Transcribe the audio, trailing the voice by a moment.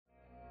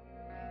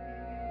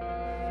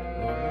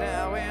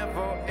went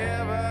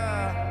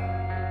forever.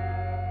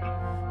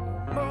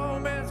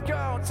 Moments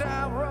go,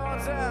 time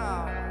runs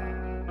out.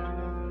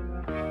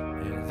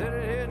 And then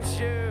it hits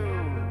you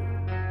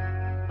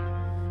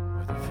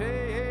with a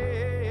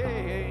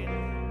pain.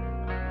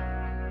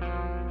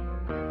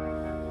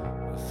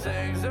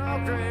 Things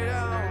are great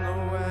on the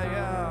way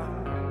up,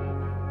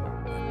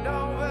 but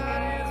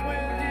nobody's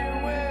with you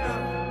when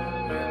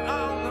you're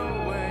on the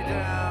way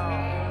down.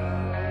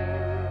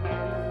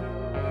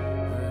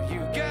 You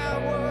got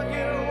what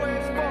you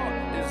wish for,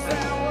 is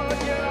that what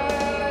you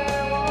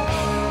really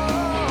wanted?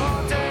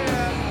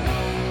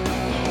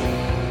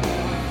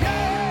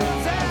 Yeah,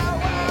 that's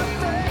how I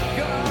think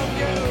of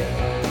you.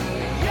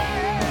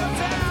 Yeah,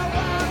 that's how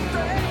I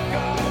think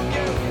of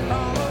you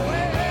all the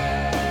way.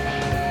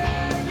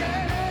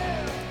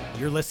 Yeah.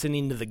 You're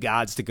listening to the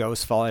Gods to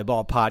Ghosts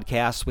Volleyball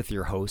Podcast with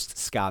your host,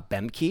 Scott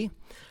Bemke.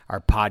 Our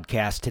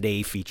podcast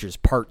today features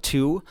part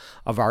 2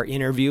 of our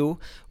interview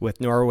with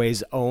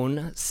Norway's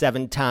own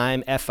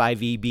 7-time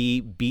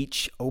FIVB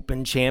Beach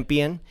Open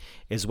champion,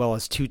 as well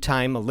as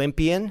 2-time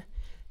Olympian,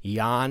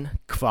 Jan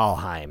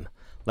Kvalheim.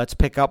 Let's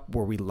pick up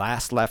where we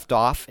last left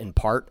off in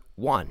part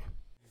 1.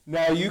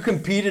 Now, you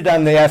competed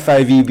on the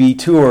FIVB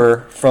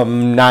Tour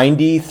from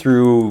 90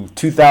 through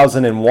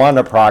 2001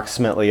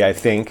 approximately, I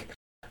think.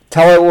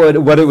 Tell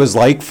it what it was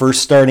like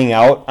first starting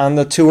out on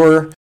the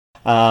tour,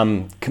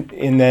 and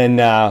then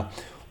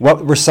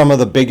what were some of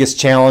the biggest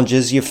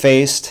challenges you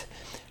faced?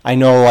 I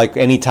know, like,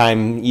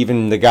 anytime,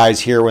 even the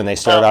guys here when they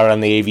start out on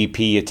the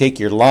AVP, you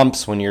take your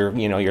lumps when you're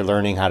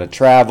learning how to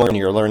travel and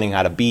you're learning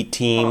how to beat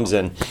teams,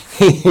 and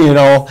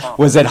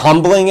was it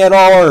humbling at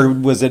all, or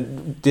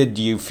did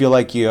you feel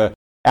like you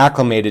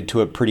acclimated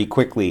to it pretty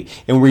quickly?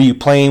 And were you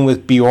playing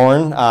with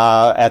Bjorn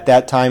at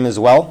that time as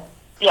well?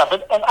 Yeah,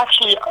 and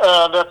actually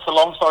that's a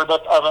long story,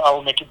 but I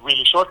will make it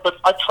really short. But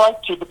I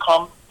tried to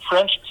become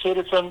French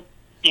citizen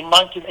in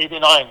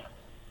 1989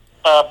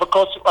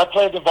 because I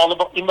played in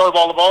indoor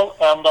volleyball,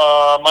 and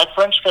my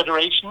French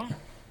federation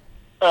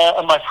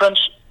and my French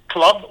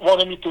club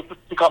wanted me to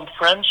become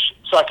French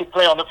so I could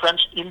play on the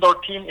French indoor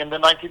team in the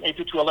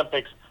 1982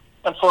 Olympics.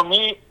 And for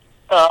me,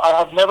 I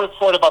have never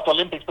thought about the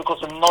Olympics because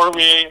the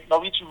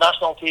Norwegian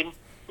national team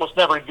was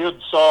never good.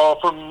 So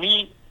for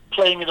me,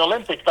 playing in the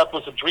Olympics, that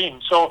was a dream.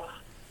 So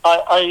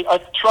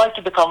I tried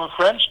to become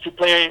French to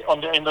play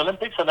in the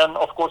Olympics, and then,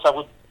 of course, I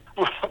would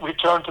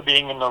return to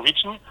being a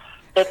Norwegian.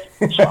 But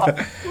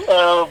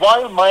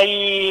while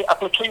my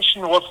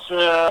application was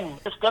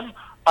system,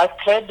 I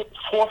played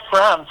for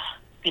France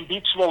in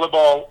beach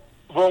volleyball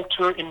World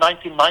Tour in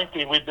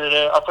 1990 with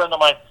a friend of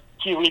mine,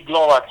 Thierry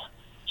Glovac.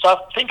 So I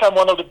think I'm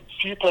one of the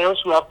few players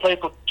who have played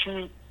for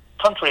 2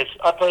 countries.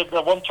 I played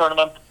one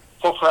tournament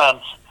for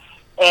France.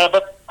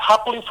 But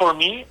happily for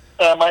me,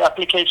 my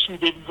application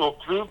didn't go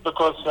through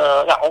because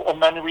of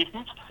many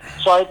reasons.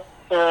 So I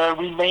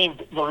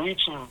remained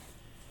Norwegian.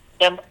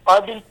 And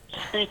I've been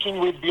speaking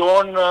with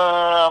Bjorn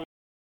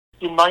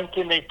in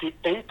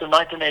 1988 to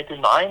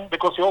 1989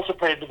 because he also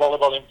played the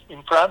volleyball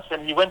in France,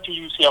 and he went to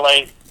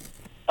UCLA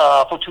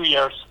for 2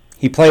 years.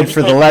 He played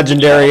for the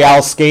legendary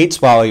Al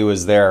Skates while he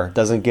was there.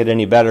 Doesn't get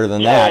any better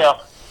than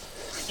that.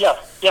 Yeah.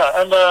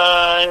 And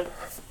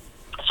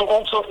so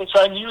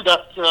I knew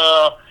that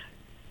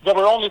there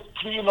were only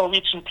 3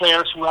 Norwegian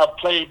players who have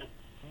played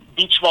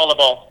beach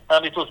volleyball,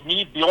 and it was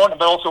me, Bjorn,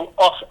 but also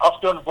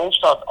Asbjørn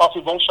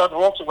Volstad,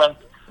 who also went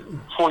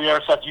 4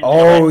 years at UCLA.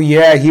 Oh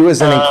yeah, he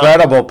was an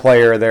incredible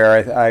player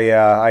there.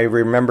 I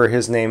remember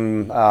his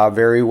name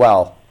very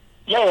well.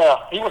 Yeah,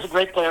 he was a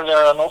great player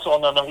there, and also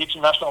on the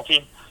Norwegian national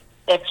team.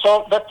 And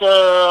so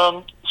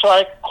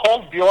I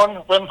called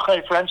Bjorn when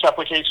my French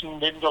application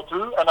didn't go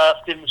through, and I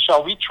asked him,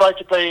 shall we try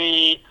to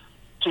play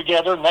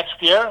together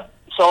next year?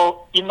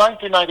 So in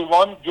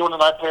 1991, Bjorn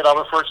and I played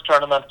our first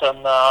tournament,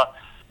 and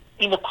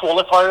in the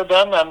qualifier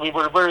then, and we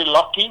were very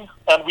lucky,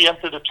 and we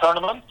entered the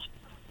tournament,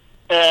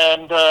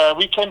 and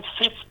we came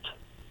 5th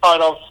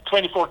out of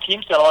 24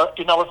 teams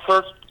in our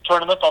first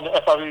tournament on the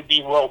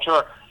FIVB World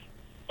Tour.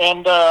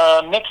 And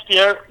next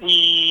year,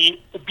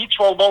 beach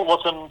volleyball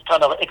was a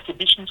kind of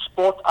exhibition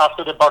sport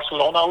after the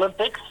Barcelona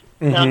Olympics,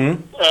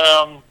 and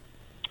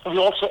we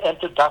also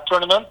entered that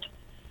tournament.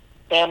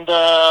 And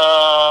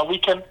we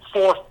came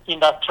 4th in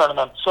that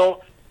tournament.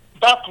 So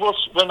that was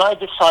when I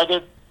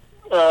decided,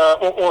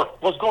 or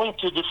was going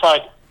to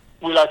decide,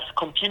 will I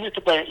continue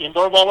to play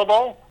indoor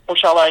volleyball, or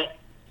shall I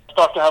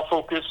start to have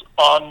focus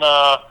on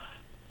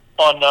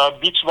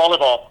beach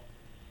volleyball?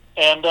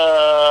 And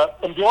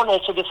Bjorn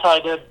also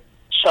decided,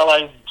 shall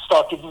I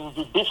start to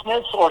do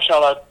business, or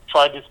shall I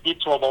try this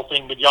beach volleyball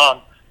thing with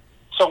Jan?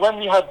 So when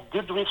we had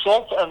good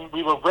results, and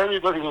we were very,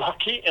 very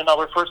lucky in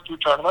our first 2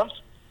 tournaments,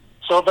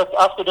 so that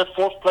after the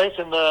 4th place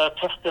in the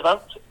test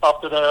event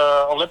after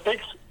the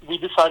Olympics, we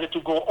decided to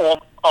go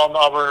on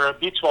our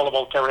beach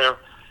volleyball career.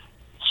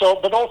 So,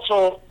 but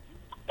also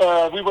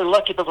we were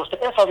lucky because the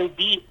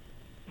FIVB,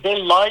 they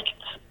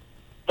liked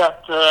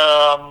that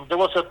there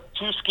was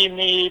 2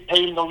 skinny,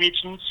 pale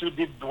Norwegians who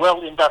did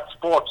well in that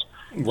sport.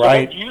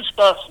 Right.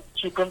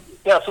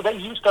 So they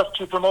used us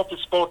to promote the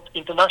sport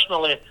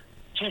internationally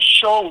to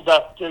show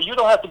that you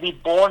don't have to be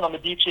born on the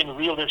beach in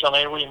Rio de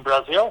Janeiro in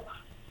Brazil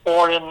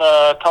or in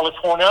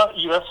California,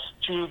 U.S.,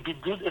 to be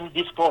good in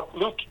this sport.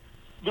 Look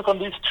on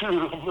these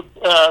two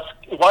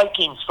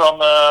Vikings from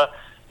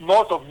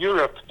north of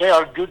Europe. They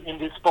are good in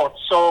this sport.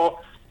 So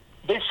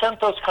they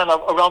sent us kind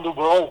of around the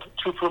world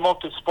to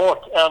promote the sport,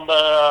 and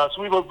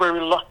so we were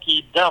very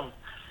lucky then.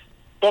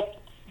 But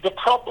the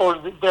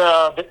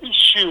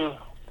issue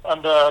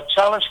and the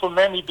challenge for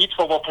many beach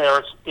volleyball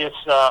players is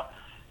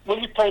when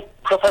you play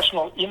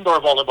professional indoor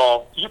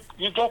volleyball,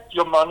 you get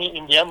your money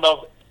in the end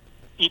of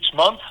each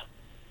month,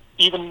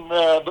 even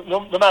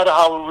no matter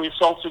how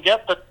results you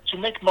get. But to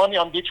make money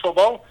on beach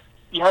volleyball,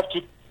 you have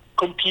to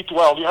compete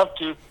well. You have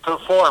to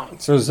perform.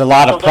 So there's a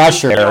lot of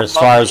pressure there as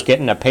far as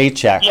getting a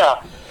paycheck.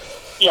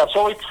 Yeah.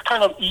 So it's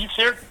kind of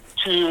easier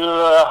to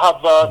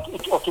have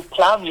or to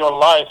plan your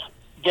life,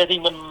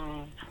 getting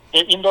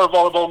the indoor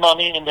volleyball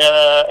money in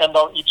the end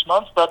of each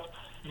month. But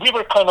we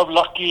were kind of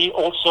lucky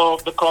also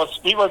because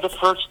we were the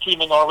first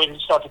team in Norway who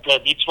started to play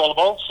beach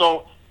volleyball.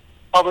 So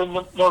our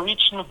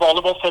Norwegian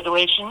Volleyball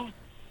Federation,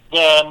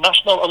 the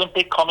National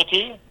Olympic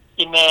Committee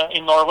in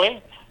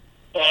Norway,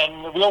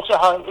 and we also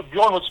have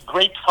Bjorn was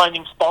great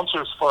finding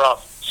sponsors for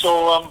us.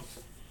 So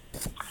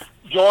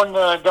Bjorn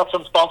got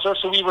some sponsors.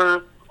 So we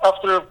were,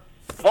 after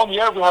 1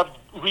 year, we had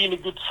really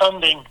good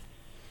funding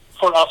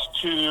for us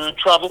to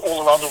travel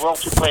all around the world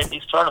to play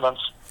these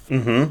tournaments.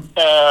 Mm-hmm.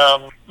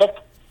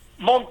 But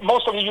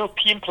most of the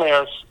European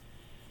players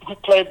who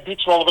played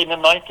beach volleyball in the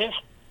 90s,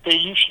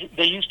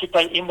 they used to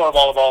play indoor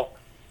volleyball.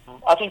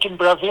 I think in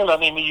Brazil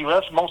and in the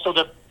US, most of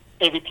the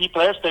AVP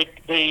players,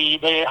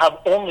 they have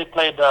only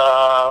played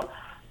or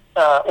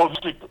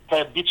mostly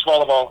played beach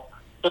volleyball.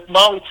 But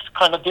now it's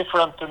kind of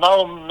different.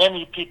 Now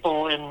many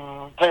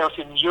players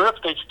in Europe,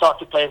 they start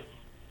to play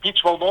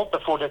beach volleyball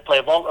before they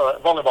play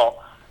volleyball.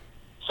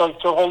 So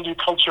it's a whole new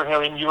culture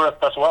here in Europe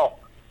as well.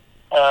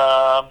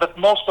 But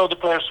most of the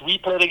players we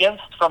played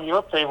against from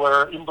Europe, they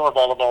were indoor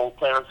volleyball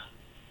players.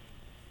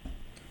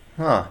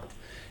 Huh.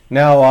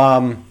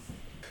 Now,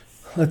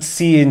 let's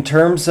see, in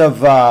terms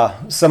of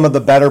some of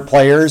the better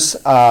players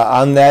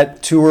on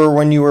that tour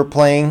when you were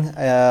playing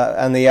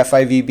on the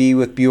FIVB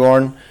with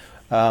Bjorn,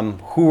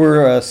 who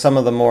were some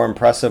of the more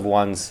impressive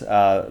ones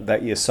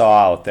that you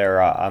saw out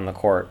there on the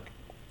court?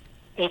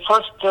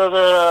 First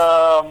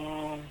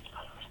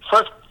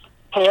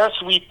players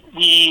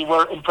we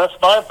were impressed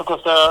by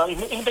because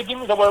in the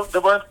beginning there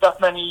weren't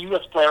that many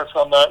U.S. players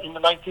in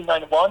the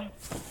 1991,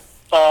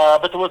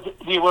 but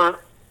we were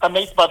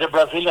amazed by the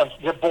Brazilians,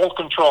 the ball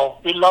control.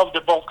 We loved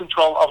the ball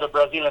control of the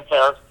Brazilian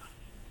players.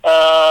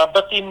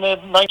 But in the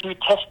 92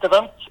 test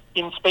event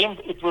in Spain,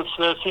 it was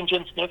St.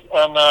 John Smith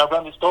and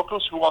Randy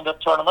Stokos who won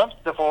that tournament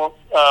before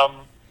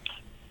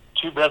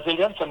two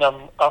Brazilians and then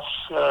us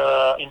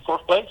in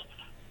fourth place.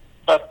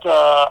 But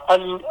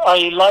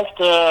I liked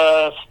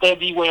the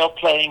steady way of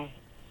playing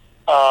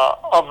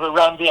of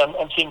Randy and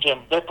St.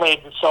 John. They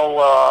played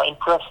so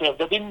impressive.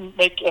 They didn't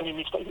make any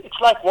mistakes. It's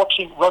like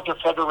watching Roger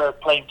Federer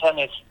playing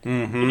tennis.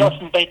 Mm-hmm. He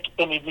doesn't make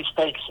any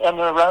mistakes. And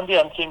Randy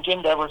and St.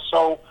 John, they were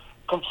so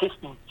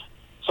consistent.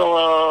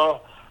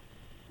 So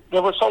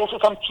there was also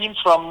some teams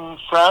from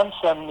France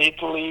and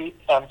Italy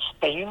and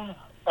Spain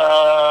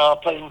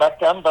playing back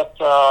then. But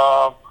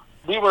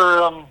we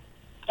were,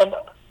 and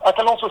I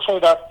can also say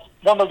that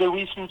one of the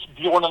reasons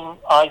Bjorn and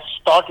I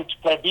started to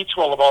play beach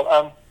volleyball,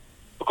 and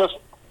because,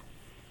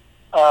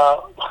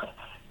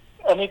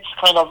 and it's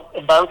kind of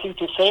embarrassing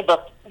to say,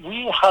 but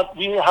we have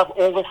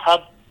always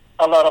had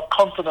a lot of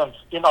confidence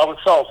in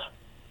ourselves,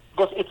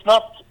 because it's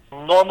not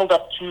normal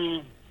that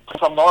two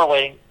from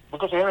Norway,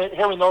 because here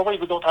in Norway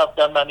we don't have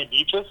that many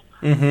beaches.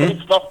 Mm-hmm.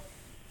 It's not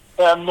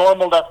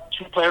normal that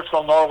two players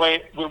from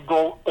Norway will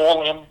go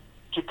all in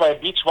to play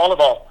beach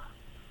volleyball.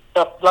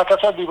 But like I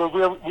said, we were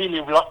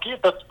really lucky,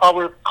 but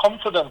our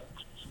confidence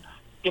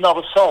in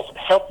ourselves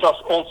helped us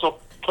also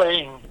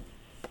playing.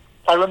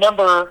 I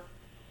remember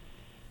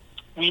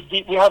we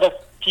had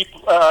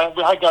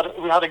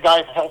a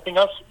guy helping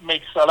us,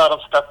 makes a lot of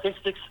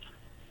statistics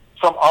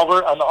from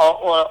our and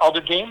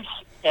other games.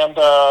 And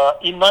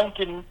in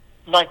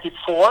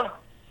 1994,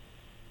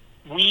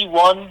 we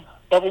won.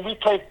 We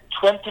played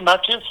 20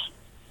 matches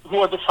who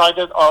were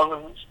decided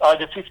on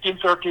either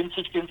 15-13,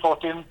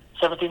 16-14,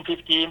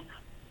 17-15.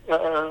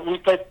 We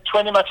played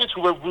 20 matches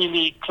who were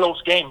really close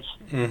games,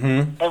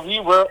 mm-hmm. and we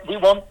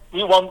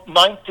won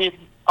 19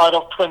 out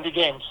of 20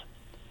 games.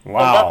 Wow!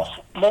 And that's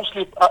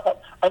mostly,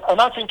 and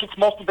I think it's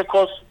mostly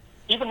because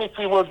even if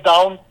we were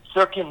down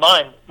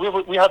 13-9,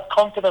 we had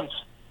confidence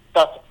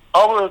that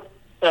our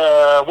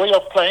way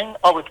of playing,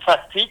 our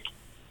tactic,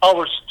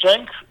 our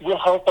strength will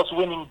help us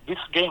winning this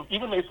game,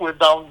 even if we're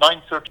down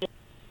 9-13.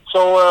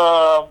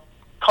 So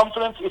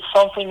confidence is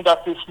something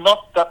that is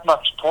not that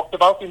much talked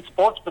about in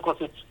sports because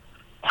it's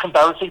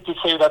embarrassing to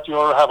say that you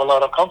have a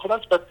lot of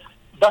confidence, but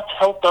that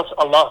helped us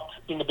a lot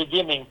in the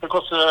beginning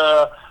because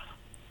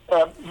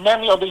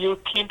many of the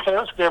European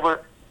players, they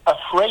were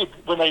afraid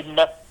when they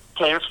met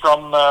players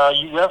from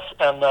US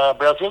and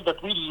Brazil,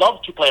 but we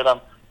loved to play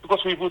them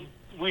because we would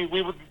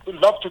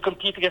love to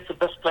compete against the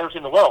best players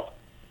in the world.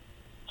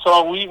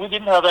 So we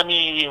didn't have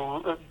any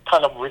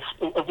kind of we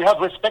had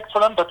respect for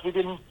them, but we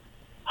didn't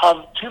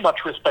have too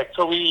much respect.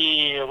 So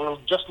we were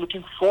just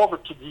looking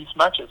forward to these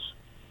matches.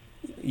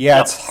 Yeah,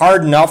 it's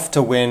hard enough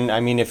to win. I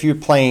mean, if you're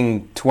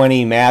playing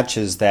 20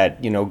 matches that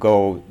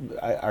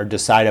are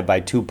decided by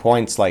 2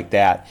 points like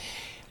that,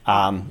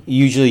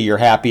 usually you're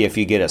happy if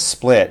you get a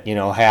split,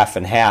 half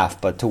and half.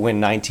 But to win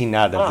 19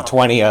 out of the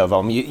 20 of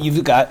them,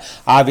 you've got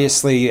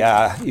obviously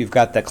you've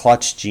got the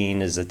clutch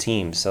gene as a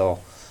team. So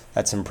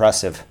that's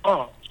impressive.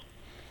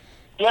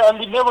 Yeah, and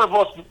we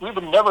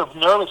were never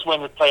nervous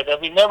when we played,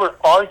 and we never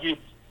argued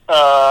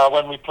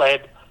when we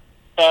played.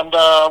 And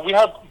we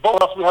had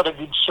a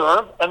good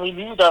serve, and we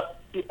knew that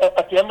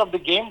at the end of the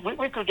game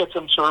we could get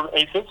some serve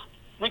aces.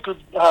 We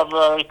could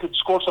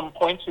score some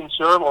points in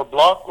serve or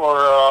block,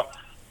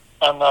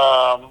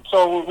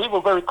 so we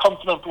were very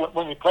confident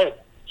when we played.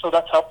 So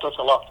that helped us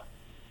a lot.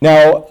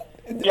 Now,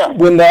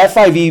 when the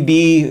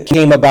FIVB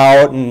came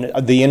about and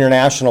the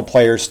international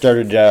players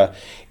started to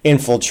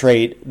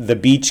infiltrate the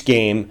beach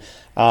game,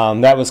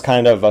 that was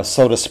kind of a,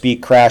 so to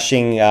speak,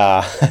 crashing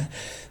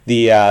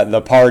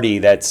the party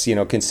that's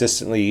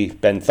consistently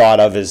been thought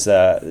of as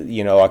a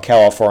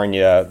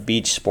California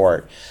beach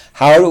sport.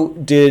 How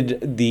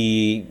did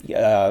the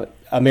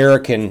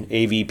American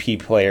AVP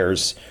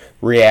players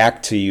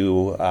react to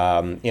you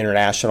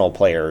international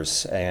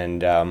players?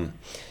 And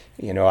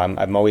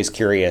I'm always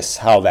curious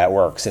how that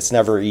works. It's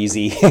never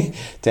easy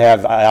to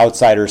have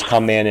outsiders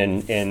come in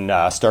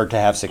and start to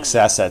have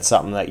success at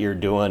something that you're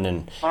doing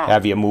and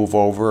have you move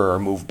over or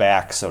move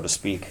back, so to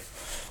speak.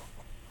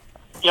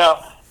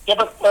 Yeah,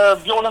 but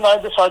Bjorn and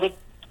I decided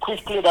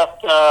quickly that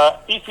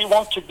if we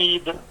want to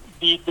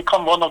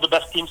become one of the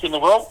best teams in the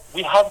world,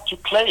 we have to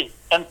play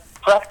and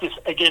practice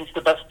against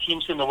the best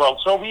teams in the world.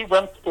 So we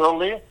went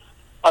early.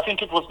 I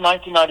think it was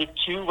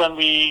 1992 when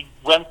we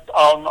went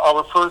on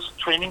our first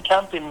training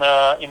camp in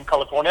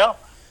California,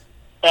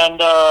 and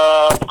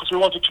because we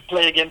wanted to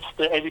play against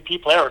the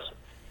AVP players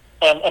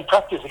and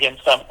practice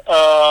against them.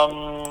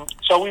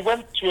 So we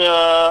went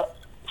to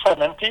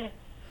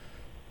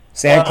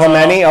San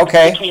Clemente,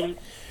 okay.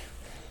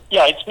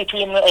 It's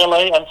between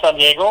LA and San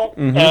Diego,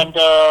 and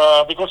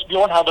because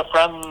Bjorn had a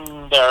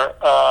friend there,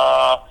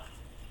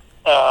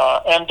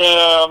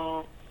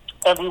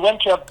 and we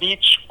went to a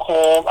beach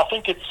called, I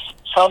think it's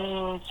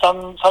San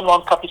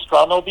Juan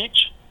Capistrano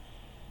Beach.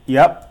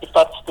 Yep. If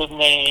that's the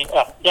name.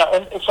 Yeah.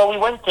 And so we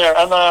went there,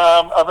 and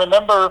I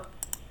remember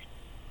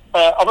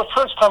our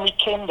first time we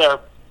came there,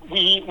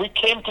 we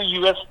came to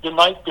US the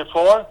night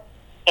before,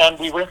 and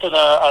we rented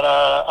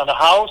a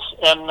house,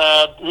 and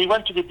we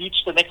went to the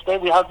beach the next day.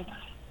 We hadn't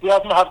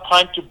had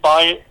time to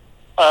buy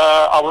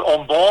our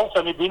own balls,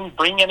 and we didn't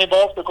bring any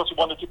balls because we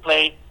wanted to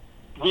play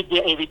with the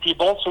AVP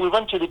balls. So we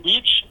went to the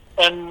beach,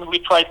 and we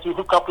tried to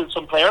hook up with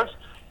some players.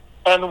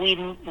 And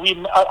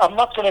I'm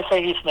not going to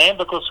say his name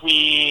because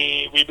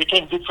we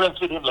became good friends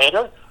with him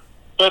later.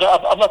 But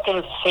I'm not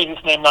going to say his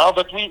name now.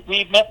 But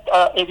we met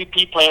a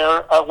AVP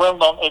player, a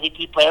well-known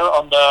AVP player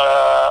on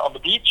the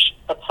beach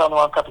at San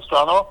Juan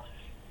Capistrano,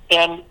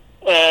 and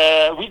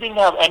we didn't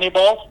have any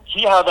balls.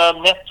 He had a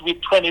net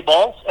with 20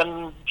 balls,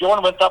 and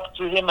Bjorn went up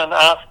to him and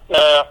asked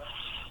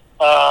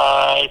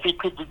if he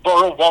could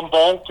borrow one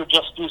ball to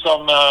just do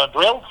some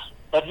drills.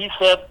 But he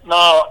said,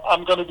 "No,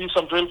 I'm going to do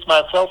some drills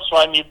myself, so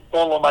I need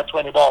all of my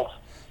 20 balls."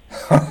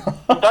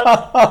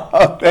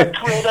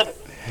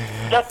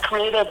 that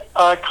created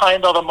a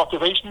kind of a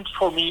motivation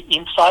for me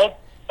inside,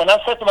 and I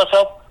said to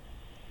myself,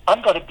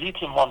 "I'm going to beat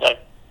him one day."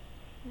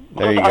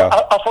 There you go.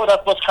 I thought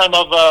that was kind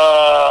of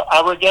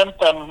arrogant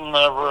and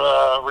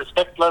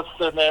respectless,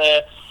 and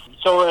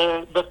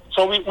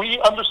so we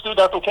understood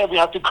that we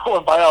have to go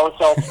and buy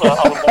ourselves our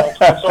balls.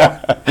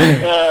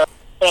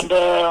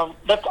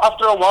 But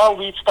after a while,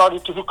 we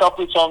started to hook up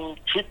with some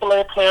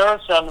AAA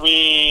players, and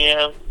we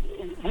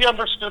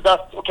understood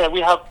that we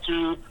have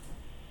to.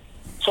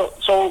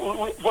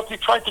 What we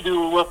tried to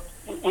do was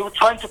we were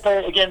trying to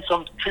play against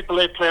some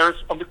AAA players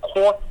on the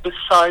court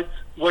besides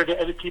where the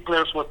AVP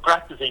players were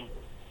practicing,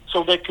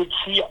 so they could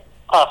see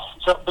us.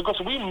 So because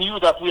we knew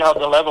that we had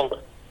the level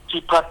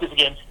to practice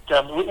against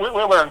them, we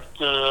weren't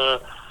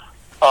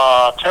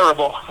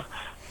terrible,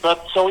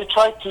 but so we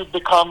tried to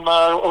become,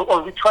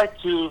 or we tried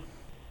to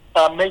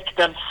make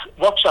them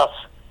watch us.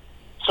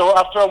 So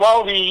after a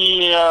while,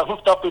 we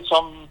hooked up with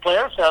some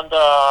players, and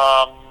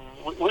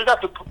we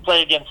got to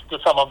play against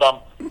some of them.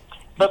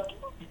 But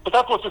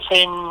that was the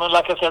same.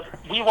 Like I said,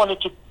 we wanted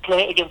to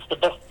play against the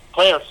best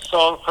players.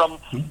 So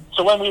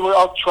when we were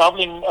out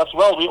traveling as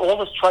well, we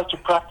always tried to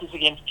practice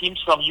against teams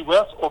from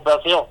US or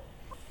Brazil.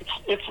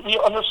 We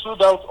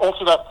understood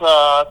also that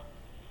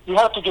we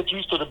had to get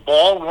used to the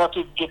ball. We had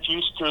to get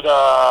used to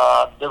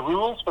the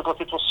rules because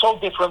it was so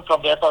different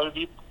from the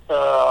FIVB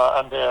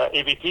and the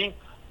AVP.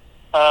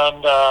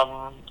 And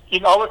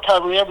in our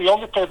career, we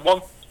only played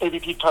one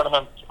AVP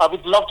tournament. I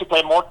would love to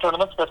play more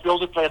tournaments, but we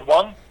only played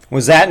one.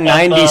 Was that in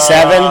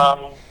 '97?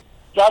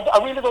 Yeah, I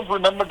really don't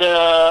remember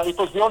it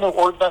was the owner who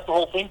organized the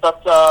whole thing,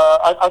 but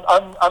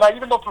I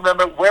even don't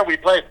remember where we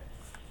played.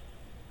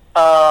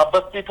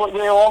 But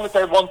we only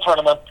played one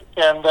tournament,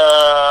 and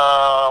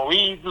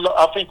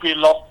I think we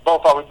lost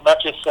both our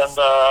matches. And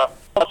I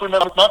don't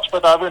remember much,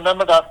 but I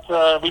remember that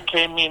we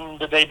came in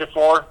the day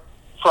before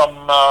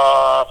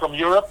from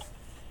Europe,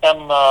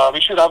 and we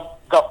should have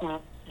gotten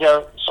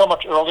there so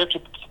much earlier to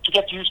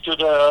get used to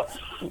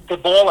the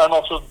ball, and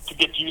also to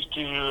get used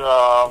to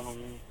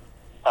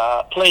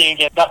playing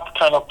against that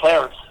kind of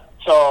players.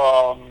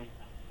 So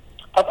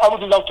I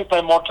would love to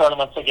play more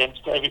tournaments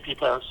against AVP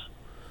players.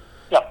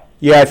 Yeah.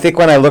 Yeah, I think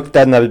when I looked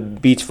on the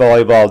beach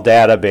volleyball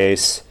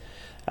database,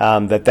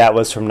 that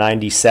was from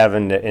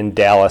 '97 in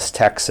Dallas,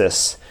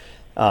 Texas,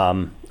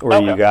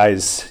 where you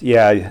guys,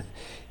 where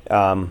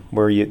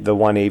the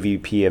one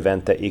AVP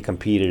event that you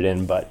competed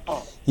in. But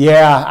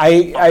yeah,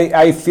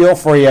 I feel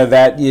for you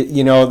that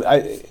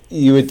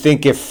you would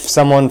think if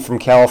someone from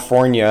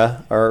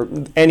California or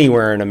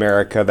anywhere in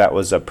America that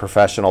was a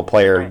professional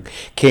player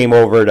came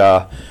over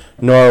to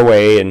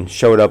Norway and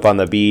showed up on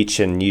the beach,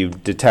 and you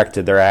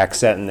detected their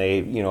accent, and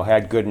they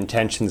had good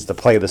intentions to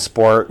play the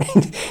sport,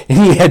 and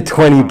he had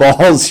 20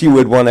 balls, you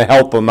would want to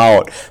help him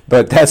out.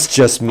 But that's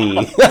just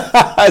me.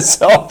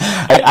 So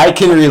I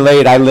can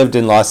relate. I lived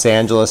in Los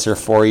Angeles for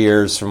 4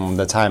 years, from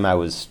the time I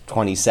was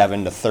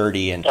 27 to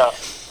 30, and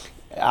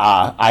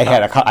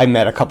I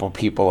met a couple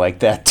people like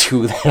that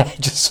too, that I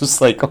just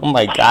was like, oh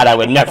my God, I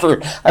wouldn't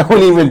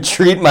even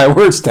treat my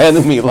worst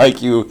enemy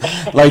like you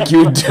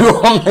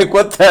do. I'm like,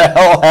 what the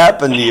hell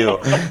happened to you?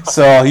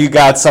 So you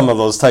got some of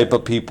those type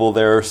of people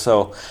there.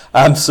 So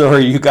I'm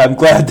sorry, I'm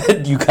glad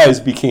that you guys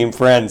became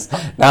friends.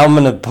 Now I'm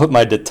gonna put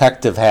my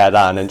detective hat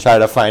on and try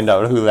to find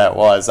out who that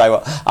was.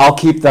 I'll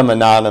keep them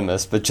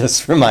anonymous, but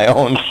just for my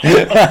own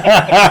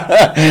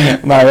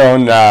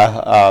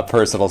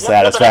personal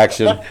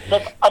satisfaction.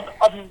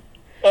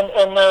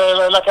 And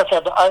like I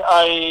said,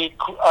 I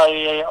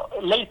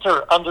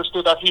later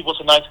understood that he was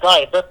a nice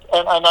guy,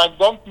 and I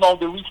don't know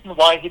the reason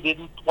why he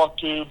didn't want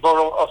to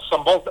borrow us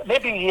some balls.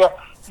 Maybe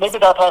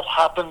that has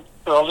happened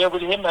earlier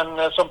with him,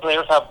 and some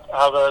players have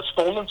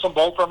stolen some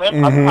ball from him.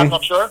 Mm-hmm. I'm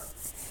not sure,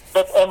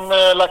 but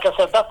like I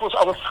said, that was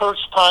our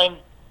first time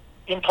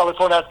in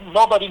California.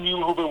 Nobody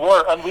knew who we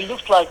were, and we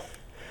looked like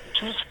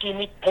two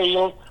skinny,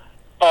 pale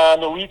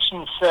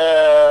Norwegians.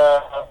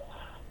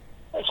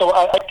 So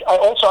I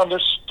also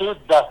understood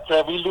that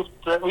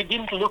we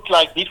didn't look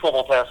like beach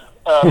volleyball players.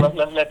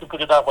 Let me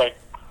put it that way.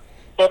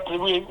 But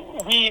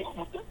we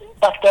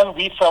back then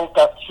we felt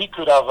that he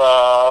could have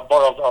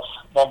borrowed us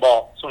one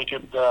ball, so we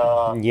could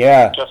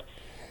just.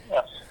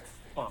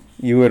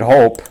 You would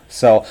hope.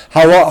 So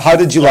how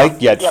did you like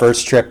that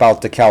first trip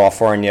out to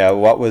California?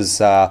 What was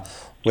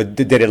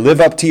did it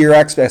live up to your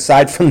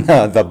aside from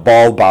the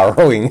ball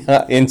borrowing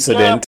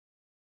incident?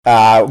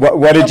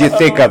 What did you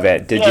think of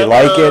it? Did you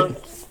like it?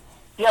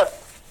 Yeah,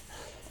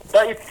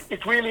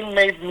 it really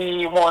made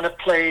me want to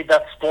play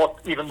that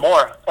sport even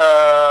more,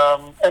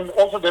 and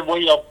also the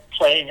way of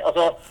playing.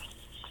 I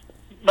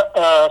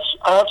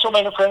have so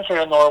many friends here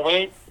in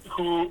Norway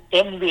who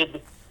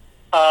ended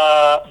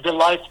the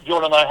life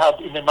Bjorn and I had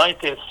in the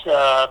 90s,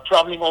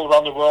 traveling all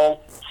around the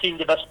world, seeing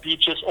the best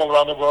beaches all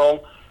around the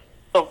world.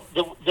 So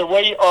the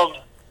way of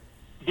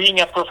being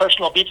a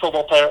professional beach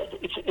volleyball player,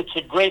 it's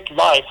a great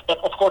life, but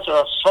of course there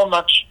are so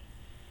much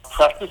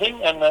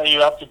practicing, and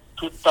you have to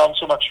put down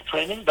so much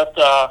training. But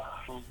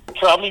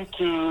traveling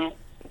to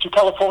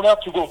California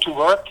to go to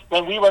work,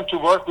 when we went to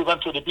work, we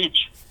went to the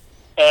beach.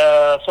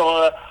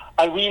 So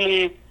I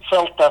really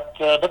felt that,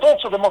 but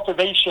also the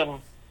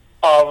motivation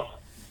of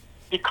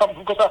because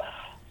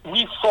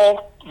we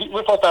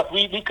thought that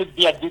we could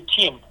be a good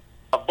team,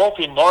 both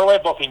in Norway,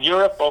 both in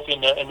Europe, both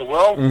in the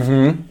world,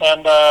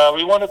 and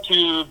we wanted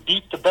to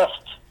beat the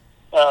best.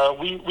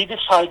 We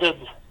decided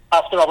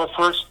after our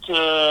first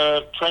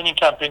training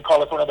camp in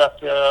California that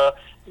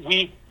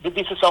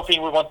this is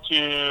something we want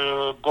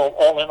to go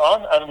all in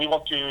on, and we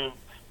want to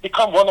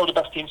become one of the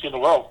best teams in the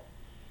world.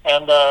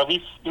 And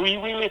we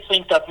really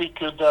think that we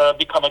could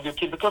become a good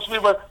team, because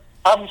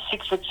I'm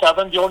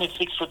 6'7", Bjorn is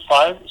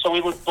 6'5", so we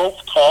were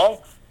both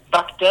tall.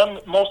 Back then,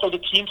 most of the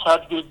teams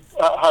had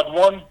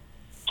one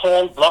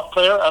tall block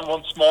player and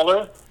one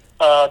smaller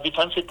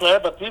defensive player,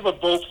 but we were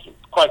both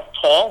quite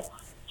tall.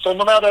 So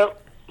no matter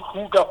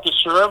who got the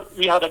serve,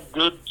 we had a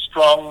good,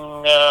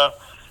 strong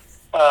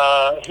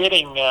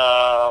hitting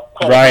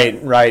quality.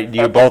 Right.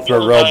 You both were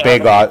real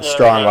big,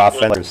 strong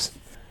offenders.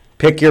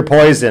 Pick your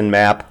poison,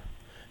 Map.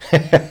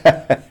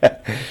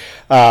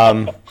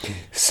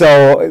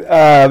 So,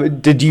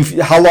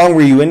 how long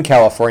were you in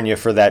California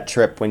for that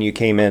trip when you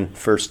came in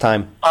first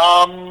time?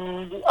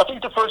 I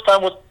think the first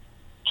time was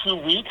 2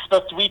 weeks,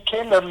 but we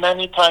came there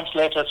many times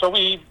later. So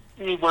we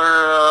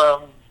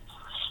were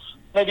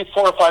maybe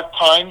 4 or 5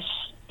 times,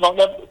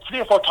 3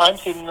 or 4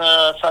 times in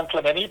San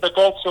Clemente, but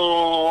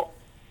also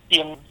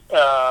in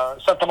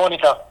Santa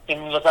Monica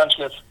in Los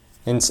Angeles.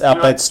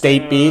 Up at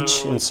State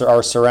Beach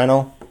or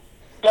Sereno?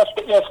 Yes,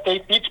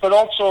 State Beach, but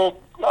also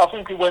I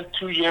think we went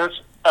 2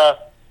 years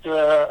at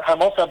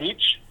Hermosa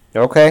Beach.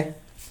 Okay.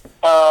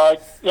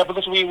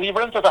 Because we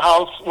rented a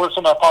house or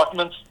some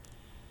apartments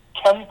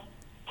 10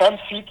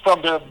 feet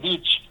from the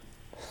beach.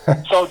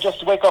 So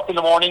just wake up in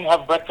the morning,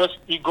 have breakfast,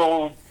 you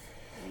go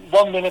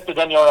 1 minute, and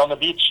then you're on the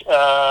beach.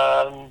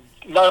 A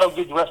lot of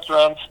good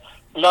restaurants,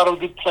 a lot of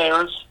good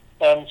players,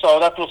 and so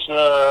that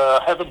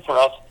was heaven for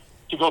us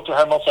to go to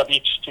Hermosa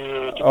Beach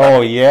to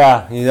Oh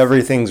yeah,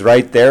 everything's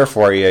right there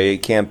for you. You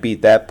can't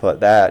beat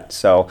that.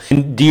 So,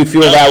 do you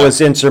feel that was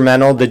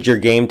instrumental? Did your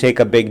game take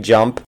a big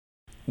jump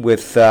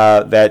with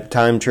that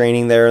time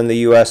training there in the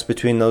U.S.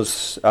 between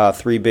those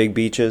 3 big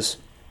beaches?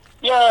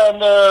 Yeah,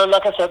 and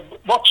like I said,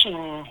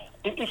 watching,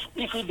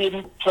 if we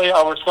didn't play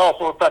ourselves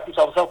or practice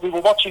ourselves, we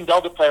were watching the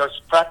other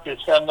players practice.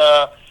 And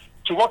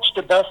to watch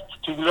the best,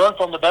 to learn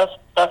from the best,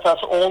 that has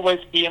always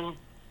been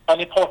an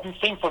important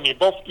thing for me,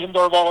 both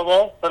indoor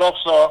volleyball, but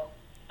also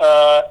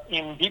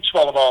in beach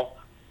volleyball,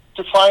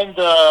 to find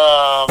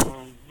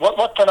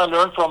what can I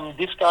learn from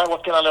this guy,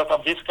 what can I learn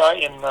from this guy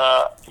in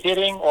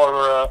hitting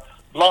or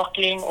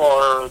blocking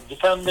or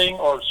defending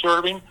or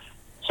serving.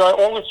 So I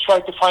always try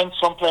to find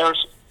some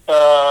players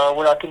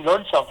where I can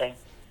learn something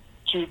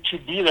to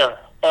be there.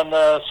 And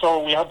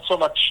so we had so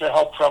much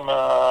help from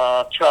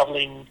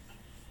traveling.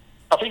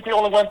 I think we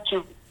only went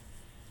to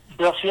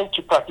Brazil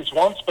to practice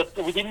once, but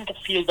we didn't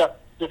feel that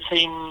the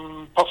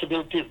same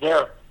possibilities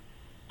there.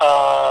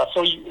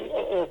 So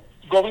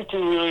going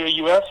to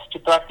U.S. to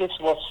practice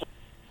was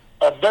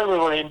very,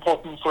 very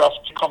important for us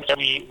to come.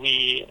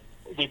 We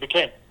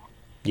became.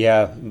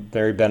 Yeah,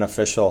 very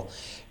beneficial.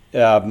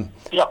 Yeah.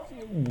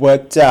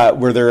 What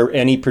were there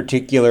any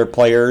particular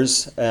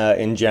players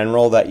in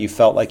general that you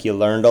felt like you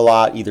learned a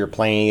lot, either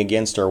playing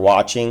against or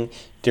watching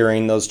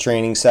during those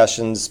training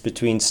sessions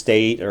between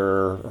State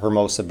or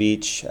Hermosa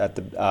Beach at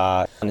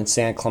the in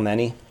San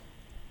Clemente?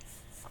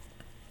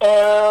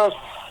 Not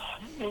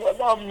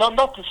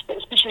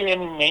especially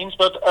any names,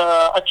 but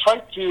I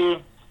tried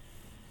to.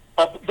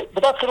 But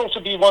that could also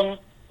be one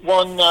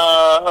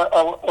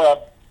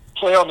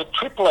player on the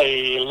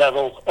AAA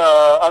level.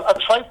 I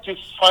tried to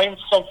find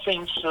some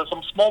things,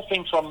 some small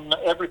things from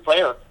every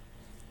player.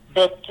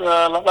 But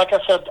like I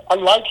said, I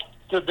liked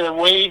the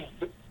way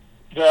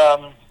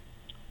the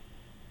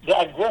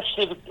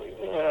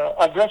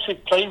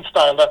aggressive playing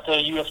style that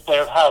the U.S.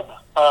 player had.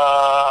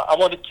 I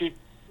wanted to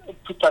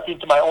put that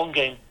into my own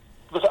game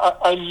because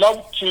I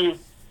love to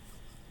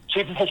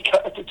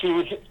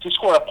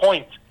score a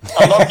point.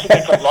 I love to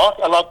make a block.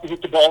 I love to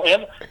hit the ball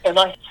in, and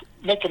I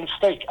make a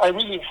mistake. I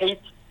really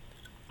hate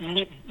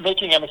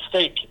making a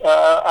mistake.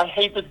 I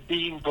hated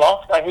being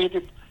blocked. I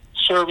hated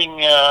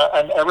serving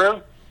an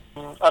error,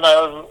 and I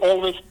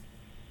always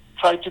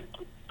tried to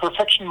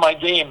perfection my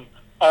game.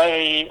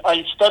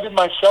 I studied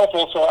myself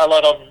also a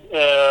lot of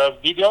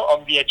video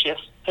on VHS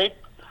tape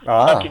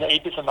back in the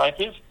 80s and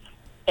 90s,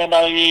 and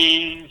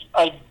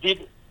I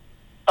did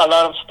a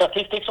lot of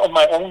statistics on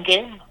my own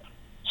game.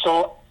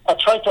 So I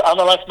tried to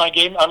analyze my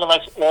game,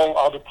 analyze all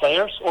other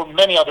players or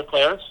many other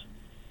players.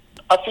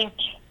 I think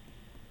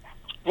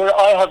where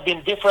I have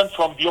been different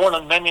from Bjorn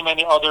and many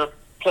other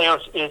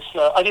players is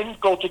I didn't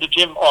go to the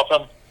gym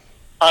often.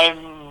 I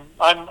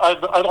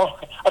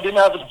didn't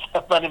have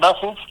that many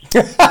muscles.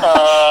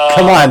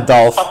 Come on,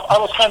 Dolph. I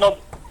was kind of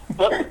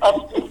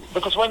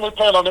because when we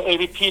played on the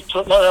AVP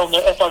tour, not on the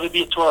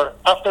FIVB tour,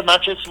 after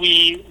matches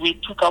we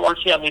took our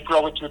RC and we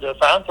drove it to the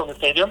fans on the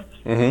stadium.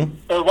 Mm-hmm.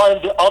 While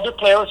the other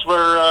players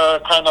were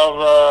kind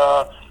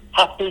of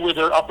happy with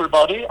their upper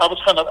body, I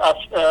was kind of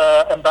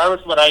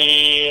embarrassed when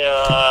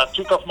I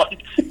took off my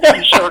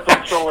t-shirt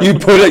and so You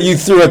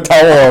threw a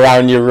towel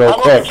around you real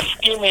quick.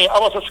 I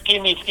was a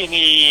skinny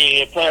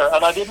player,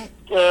 and I didn't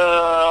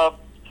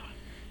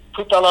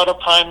put a lot of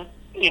time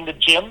in the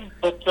gym,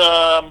 but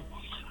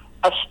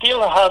I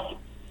still had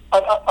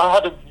I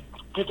had a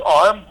good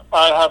arm.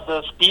 I had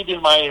the speed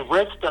in my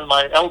wrist and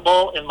my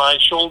elbow and my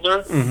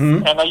shoulder,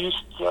 mm-hmm. and I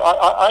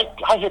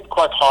hit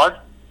quite hard,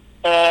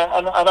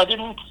 and I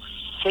didn't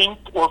think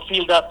or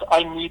feel that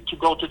I need to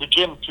go to the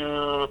gym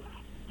to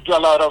do a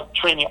lot of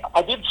training.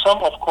 I did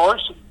some, of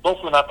course,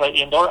 both when I play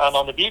indoor and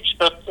on the beach,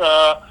 but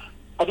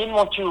I didn't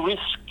want to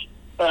risk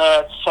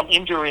some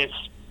injuries.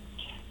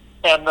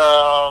 And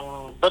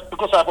but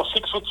because I was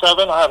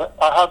 6'7", I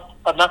had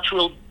a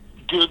natural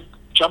good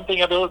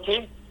jumping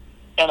ability,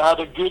 and I had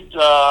a good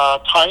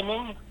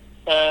timing.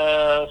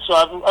 So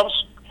I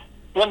was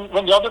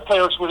when the other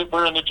players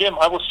were in the gym,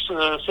 I was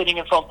sitting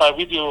in front of my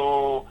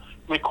video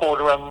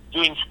recorder and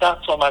doing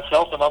stats on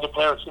myself and other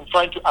players and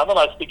trying to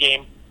analyze the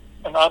game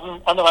and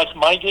analyze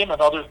my game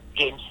and other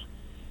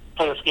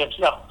players' games.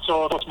 Yeah,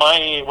 so that was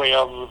my way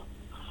of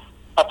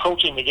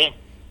approaching the game.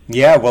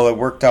 Yeah, well, it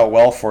worked out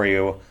well for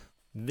you.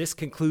 This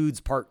concludes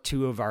part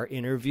 2 of our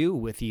interview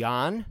with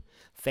Jan.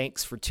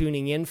 Thanks for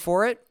tuning in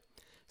for it.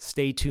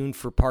 Stay tuned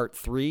for part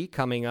 3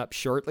 coming up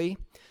shortly.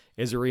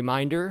 As a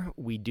reminder,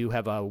 we do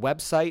have a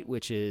website,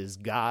 which is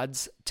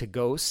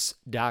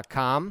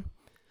godstoghosts.com.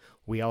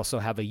 We also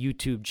have a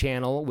YouTube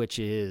channel, which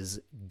is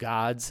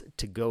Gods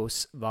to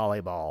Ghosts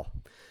Volleyball.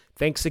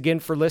 Thanks again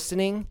for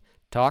listening.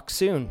 Talk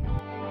soon.